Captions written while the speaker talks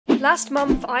Last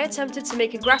month, I attempted to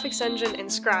make a graphics engine in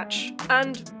Scratch,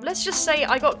 and let's just say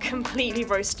I got completely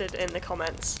roasted in the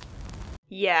comments.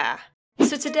 Yeah.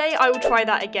 So today I will try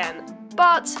that again,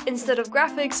 but instead of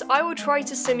graphics, I will try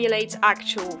to simulate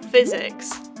actual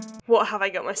physics. What have I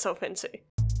got myself into?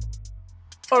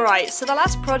 Alright, so the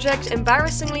last project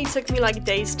embarrassingly took me like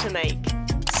days to make.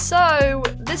 So,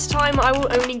 this time I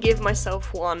will only give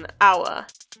myself 1 hour.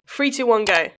 3, 2, 1,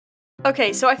 go.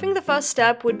 Okay, so I think the first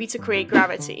step would be to create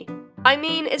gravity. I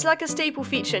mean, it's like a staple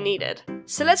feature needed.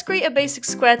 So let's create a basic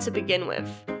square to begin with.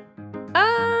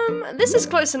 This is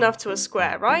close enough to a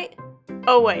square, right?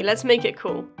 Oh wait, let's make it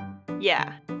cool.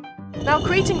 Yeah. Now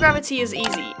creating gravity is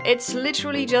easy, it's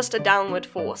literally just a downward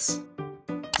force.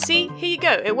 See, here you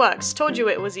go, it works, told you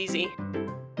it was easy.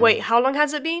 Wait, how long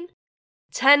has it been?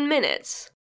 10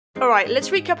 minutes. Alright, let's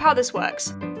recap how this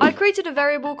works. I created a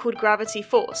variable called gravity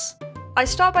force. I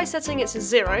start by setting it to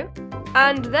 0,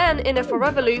 and then in a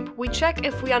forever loop, we check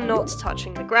if we are not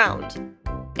touching the ground.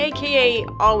 AKA,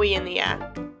 are we in the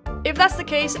air? If that's the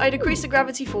case, I decrease the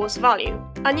gravity force value,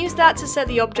 and use that to set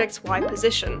the object's Y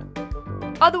position.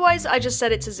 Otherwise, I just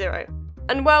set it to 0.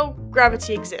 And well,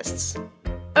 gravity exists.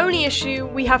 Only issue,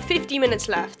 we have 50 minutes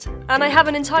left, and I have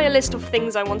an entire list of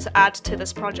things I want to add to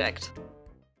this project.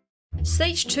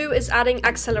 Stage 2 is adding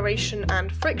acceleration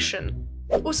and friction.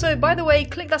 Also, by the way,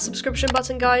 click that subscription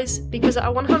button guys, because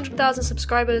at 100,000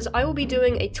 subscribers I will be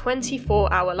doing a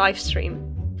 24-hour live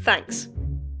stream. Thanks.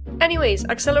 Anyways,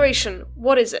 acceleration,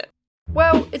 what is it?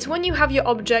 Well, it's when you have your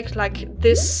object like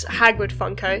this Hagrid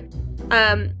Funko,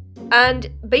 and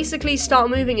basically start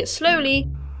moving it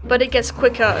slowly, but it gets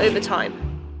quicker over time.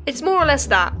 It's more or less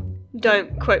that.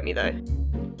 Don't quote me though.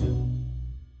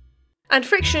 And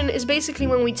friction is basically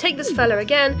when we take this fella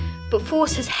again, but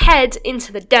force his head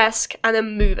into the desk and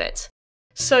then move it.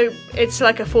 So it's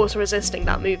like a force resisting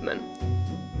that movement.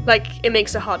 Like, it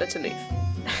makes it harder to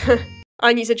move.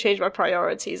 I need to change my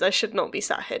priorities, I should not be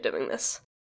sat here doing this.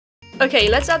 Okay,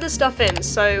 let's add this stuff in,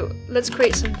 so let's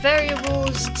create some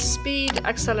variables, speed,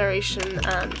 acceleration,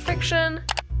 and friction.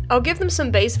 I'll give them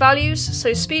some base values,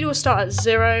 so speed will start at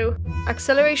 0,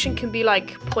 acceleration can be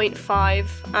like 0.5,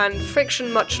 and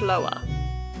friction much lower.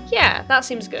 Yeah, that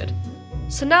seems good.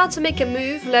 So now to make it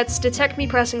move, let's detect me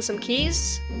pressing some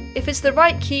keys. If it's the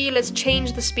right key, let's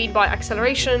change the speed by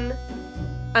acceleration,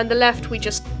 and the left we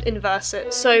just inverse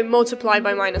it, so multiply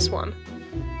by -1.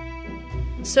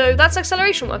 So that's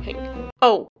acceleration working.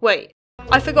 Oh, wait,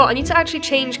 I forgot, I need to actually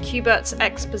change Cuba's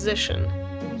X position.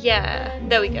 Yeah,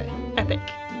 there we go, epic.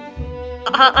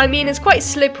 I mean, it's quite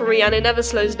slippery and it never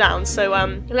slows down, so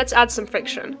let's add some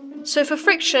friction. So for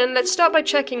friction, let's start by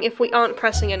checking if we aren't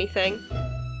pressing anything.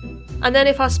 And then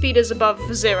if our speed is above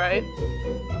 0,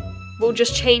 we'll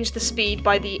just change the speed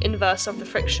by the inverse of the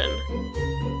friction.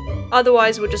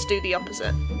 Otherwise, we'll just do the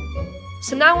opposite.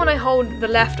 So now when I hold the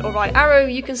left or right arrow,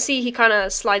 you can see he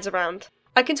kinda slides around.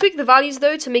 I can tweak the values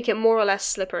though to make it more or less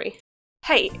slippery.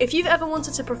 Hey, if you've ever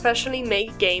wanted to professionally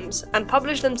make games and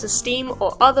publish them to Steam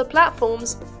or other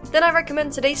platforms, then I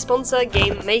recommend today's sponsor,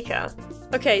 Game Maker.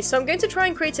 Okay, so I'm going to try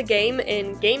and create a game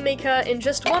in Game Maker in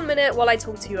just 1 minute while I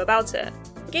talk to you about it.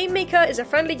 Game Maker is a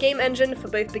friendly game engine for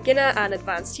both beginner and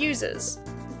advanced users.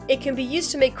 It can be used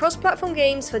to make cross-platform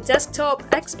games for desktop,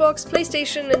 Xbox,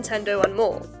 PlayStation, Nintendo, and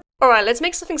more. Alright, let's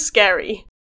make something scary.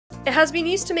 It has been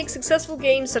used to make successful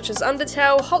games such as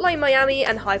Undertale, Hotline Miami,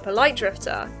 and Hyper Light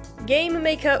Drifter. Game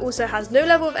Maker also has no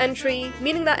level of entry,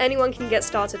 meaning that anyone can get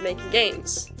started making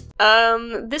games.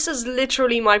 This is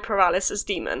literally my paralysis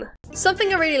demon.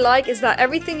 Something I really like is that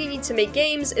everything you need to make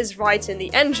games is right in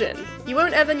the engine. You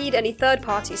won't ever need any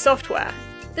third-party software.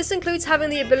 This includes having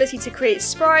the ability to create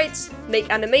sprites, make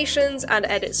animations, and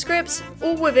edit scripts,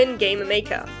 all within Game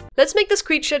Maker. Let's make this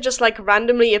creature just like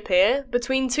randomly appear,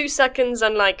 between 2 seconds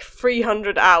and like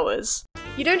 300 hours.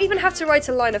 You don't even have to write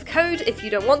a line of code if you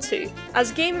don't want to,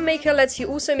 as Game Maker lets you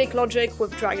also make logic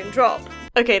with drag and drop.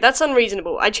 Okay, that's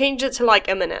unreasonable, I changed it to like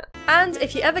a minute. And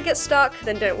if you ever get stuck,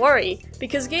 then don't worry,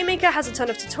 because Game Maker has a ton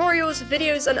of tutorials,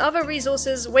 videos, and other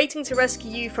resources waiting to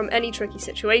rescue you from any tricky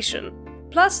situation.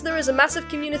 Plus, there is a massive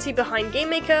community behind Game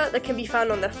Maker that can be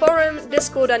found on their forum,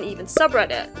 Discord, and even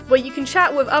subreddit, where you can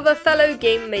chat with other fellow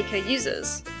Game Maker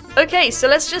users. Okay, so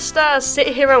let's just sit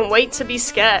here and wait to be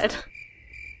scared.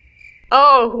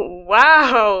 Oh,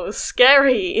 wow,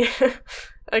 scary.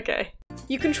 Okay.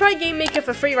 You can try Game Maker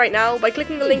for free right now by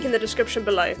clicking the link in the description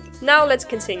below. Now let's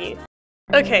continue.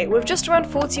 Okay, with just around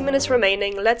 40 minutes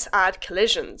remaining, let's add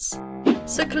collisions.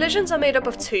 So collisions are made up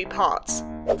of 2 parts.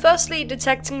 Firstly,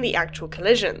 detecting the actual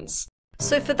collisions.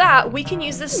 So for that, we can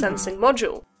use this sensing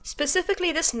module.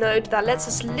 Specifically this node that lets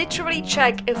us literally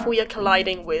check if we are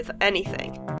colliding with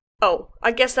anything. Oh,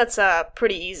 I guess that's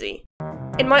pretty easy.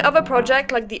 In my other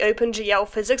project, like the OpenGL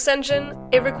physics engine,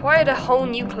 it required a whole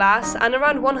new class and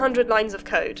around 100 lines of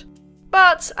code.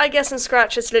 But I guess in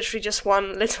Scratch it's literally just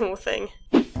one little thing.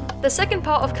 The second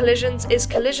part of collisions is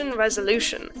collision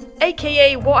resolution,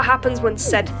 aka what happens when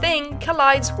said thing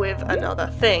collides with another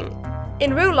thing.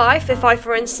 In real life, if I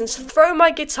for instance throw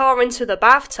my guitar into the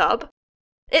bathtub,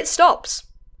 it stops.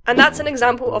 And that's an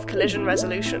example of collision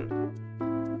resolution.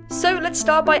 So let's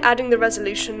start by adding the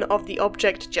resolution of the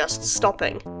object just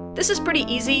stopping. This is pretty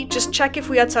easy, just check if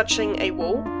we are touching a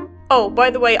wall. Oh, by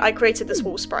the way, I created this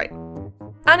wall sprite.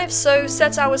 And if so,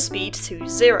 set our speed to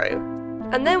 0.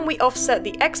 And then we offset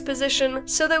the X position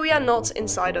so that we are not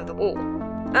inside of the wall.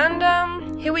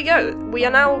 And here we go, we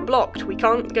are now blocked, we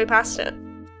can't go past it.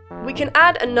 We can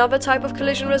add another type of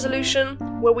collision resolution,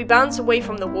 where we bounce away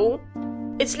from the wall.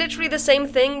 It's literally the same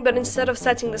thing, but instead of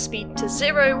setting the speed to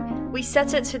 0, we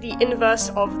set it to the inverse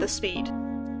of the speed.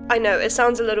 I know, it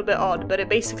sounds a little bit odd, but it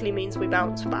basically means we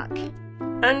bounce back.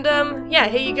 And yeah,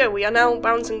 here you go, we are now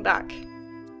bouncing back.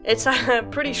 It's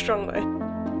pretty strong though.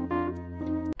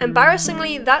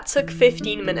 Embarrassingly, that took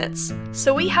 15 minutes,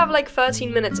 so we have like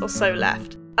 13 minutes or so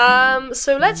left.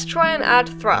 So let's try and add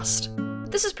thrust.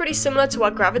 This is pretty similar to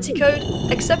our gravity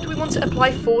code, except we want to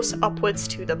apply force upwards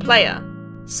to the player.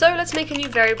 So let's make a new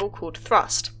variable called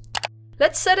thrust.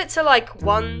 Let's set it to like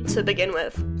 1 to begin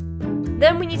with.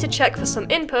 Then we need to check for some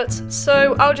input,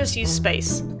 so I'll just use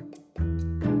space.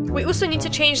 We also need to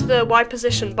change the Y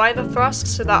position by the thrust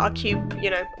so that our cube,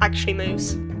 you know, actually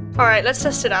moves. Alright, let's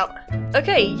test it out.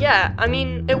 Okay, yeah, I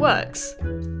mean, it works.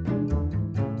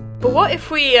 But what if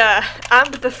we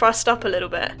amp the thrust up a little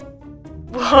bit?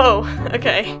 Whoa,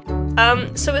 okay.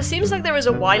 So it seems like there is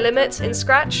a Y limit in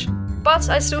Scratch, but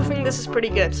I still think this is pretty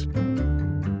good.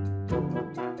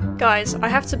 Guys, I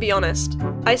have to be honest,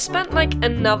 I spent like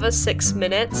another 6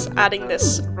 minutes adding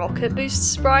this rocket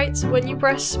boost sprite when you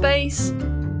press space,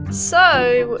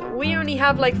 so we only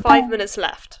have like 5 minutes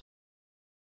left.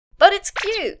 But it's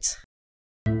cute!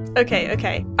 Okay,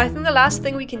 I think the last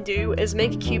thing we can do is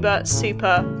make Cuba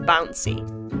super bouncy.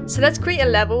 So let's create a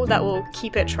level that will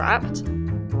keep it trapped.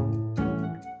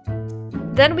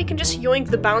 Then we can just yoink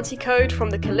the bouncy code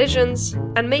from the collisions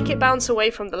and make it bounce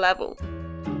away from the level.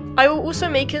 I will also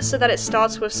make it so that it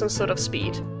starts with some sort of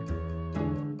speed.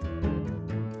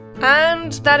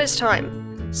 And that is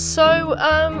time. So,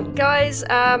 guys,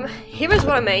 here is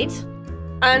what I made.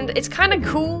 And it's kind of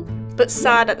cool, but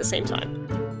sad at the same time.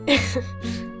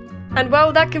 And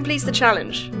well, that completes the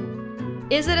challenge.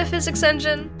 Is it a physics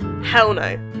engine? Hell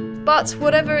no. But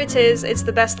whatever it is, it's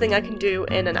the best thing I can do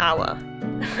in an hour.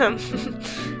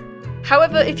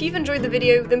 However, if you've enjoyed the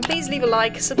video, then please leave a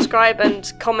like, subscribe,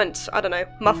 and comment, I don't know,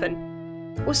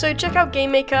 muffin. Also, check out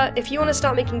GameMaker if you want to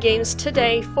start making games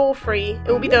today for free.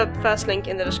 It will be the first link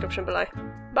in the description below.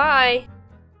 Bye!